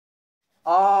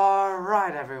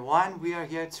Alright everyone, we are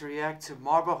here to react to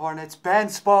Marble Hornets. Ben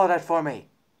spoiled it for me.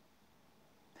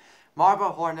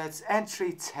 Marble Hornets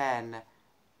entry 10.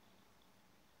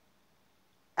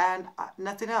 And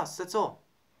nothing else, that's all.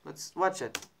 Let's watch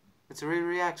it. It's a real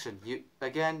reaction. You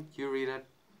read it.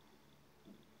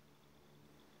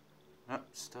 Oh,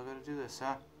 still gotta do this,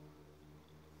 huh?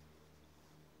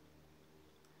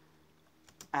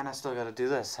 And I still gotta do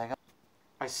this, hang on.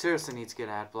 I seriously need to get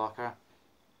an ad blocker.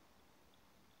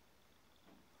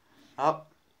 Oh.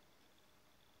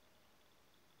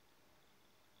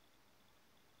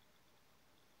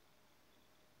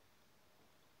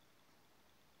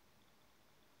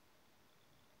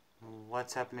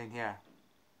 What's happening here?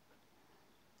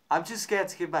 I'm just scared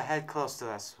to keep my head close to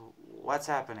this. What's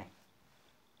happening?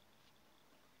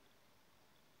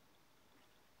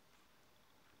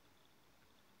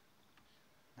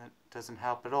 That doesn't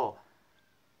help at all.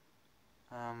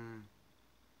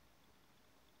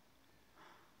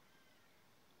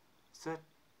 Is that...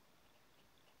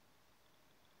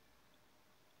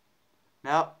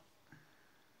 Nope.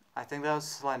 I think that was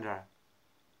Slender.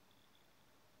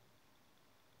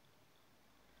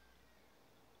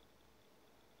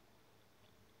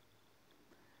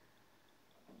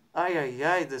 Ay ay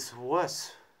ay, this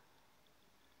wuss.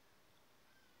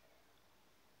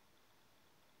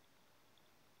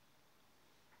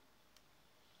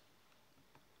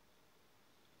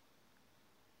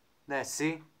 There,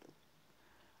 see?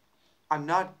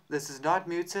 This is not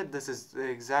muted, this is the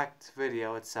exact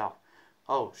video itself.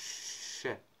 Oh,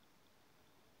 shit.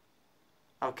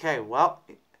 Okay, well.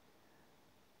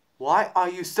 Why are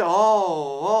you still...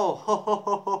 Oh, ho, ho,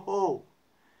 ho, ho, ho.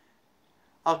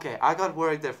 Okay, I got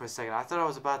worried there for a second. I thought I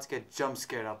was about to get jump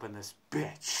scared up in this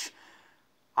bitch.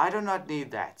 I do not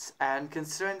need that. And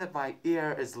considering that my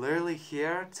ear is literally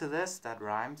here to this, that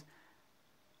rhymed,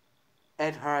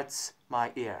 it hurts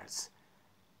my ears.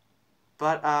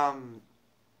 But,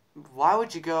 why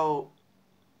would you go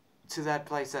to that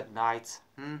place at night?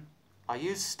 Are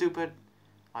you stupid?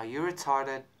 Are you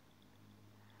retarded?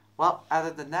 Well, other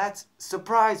than that,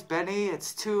 surprise, Benny,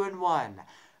 it's 2-1.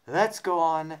 Let's go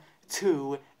on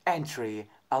to entry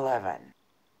 11.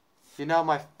 You know,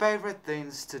 my favorite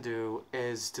things to do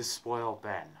is to spoil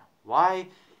Ben. Why?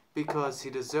 Because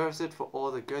he deserves it for all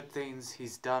the good things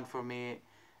he's done for me.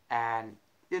 And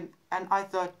I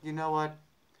thought, you know what?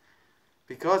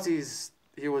 Because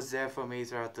he was there for me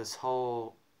throughout this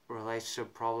whole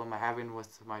relationship problem I'm having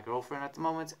with my girlfriend at the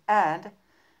moment, and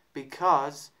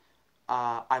because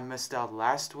I missed out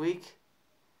last week,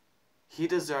 he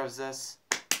deserves this.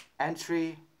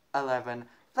 Entry 11.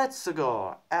 Let's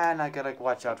go. And I gotta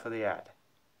watch out for the ad.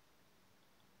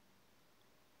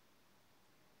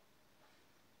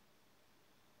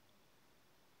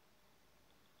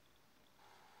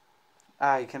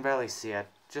 You can barely see it.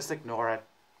 Just ignore it.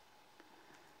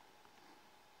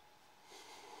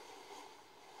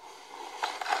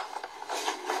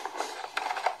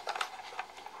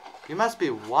 You must be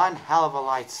one hell of a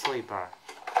light sleeper.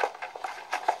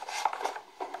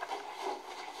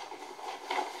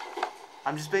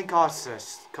 I'm just being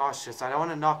cautious. I don't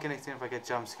want to knock anything if I get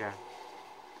jump scared.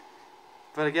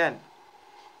 But again,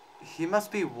 he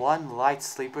must be one light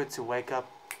sleeper to wake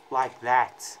up like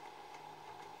that.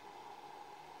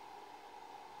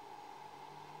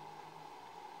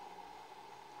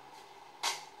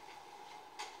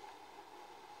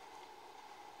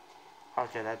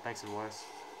 Okay, that makes it worse.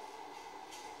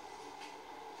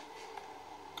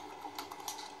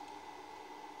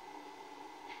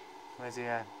 Where's he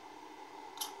at?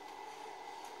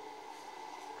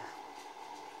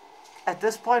 At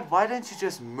this point, why didn't you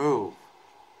just move?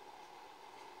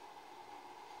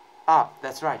 Ah,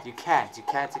 that's right, you can't. You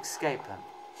can't escape him.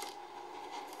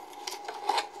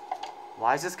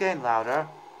 Why is this getting louder?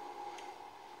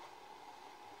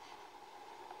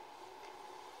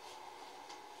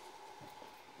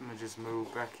 I'm gonna just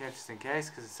move back here just in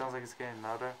case, because it sounds like it's getting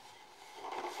louder.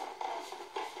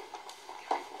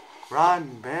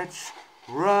 Run, bitch!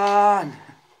 Run!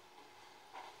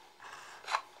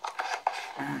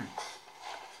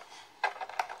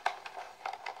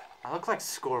 I look like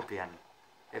Scorpion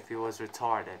if he was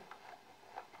retarded.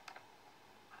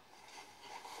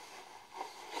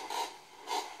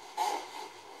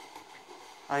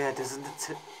 Oh yeah, doesn't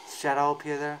the shadow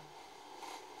appear there?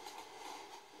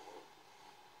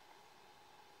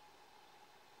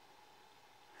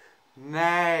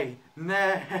 Nay,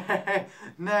 nay,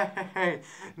 nay,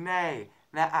 nay,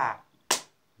 nah,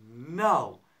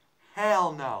 no,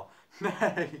 hell no,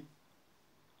 nay,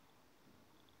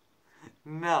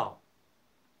 no,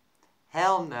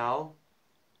 hell no,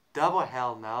 double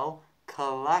hell no,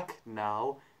 collect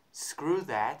no, screw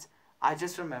that. I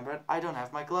just remembered I don't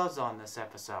have my gloves on this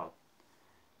episode.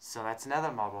 So that's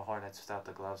another Marble Hornets without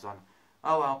the gloves on.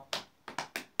 Oh well.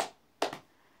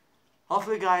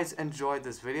 Hopefully you guys enjoyed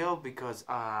this video because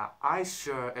I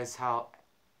sure as hell...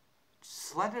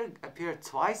 Slender appeared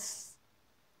twice?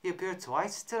 He appeared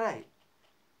twice today.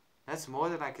 That's more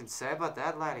than I can say about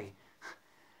that laddie.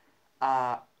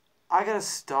 I gotta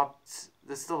stop.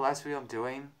 This is the last video I'm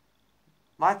doing.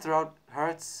 My throat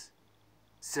hurts.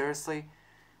 Seriously.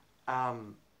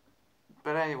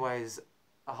 But anyways,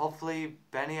 hopefully,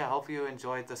 Benny, I hope you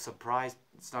enjoyed the surprise.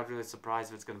 It's not really a surprise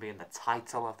if it's going to be in the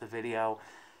title of the video.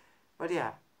 But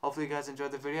yeah, hopefully you guys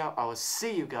enjoyed the video. I will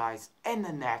see you guys in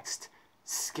the next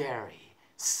Scary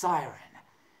Siren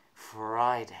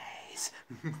Fridays.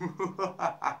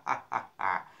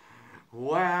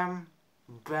 Wham,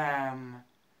 bam,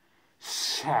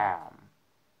 sham.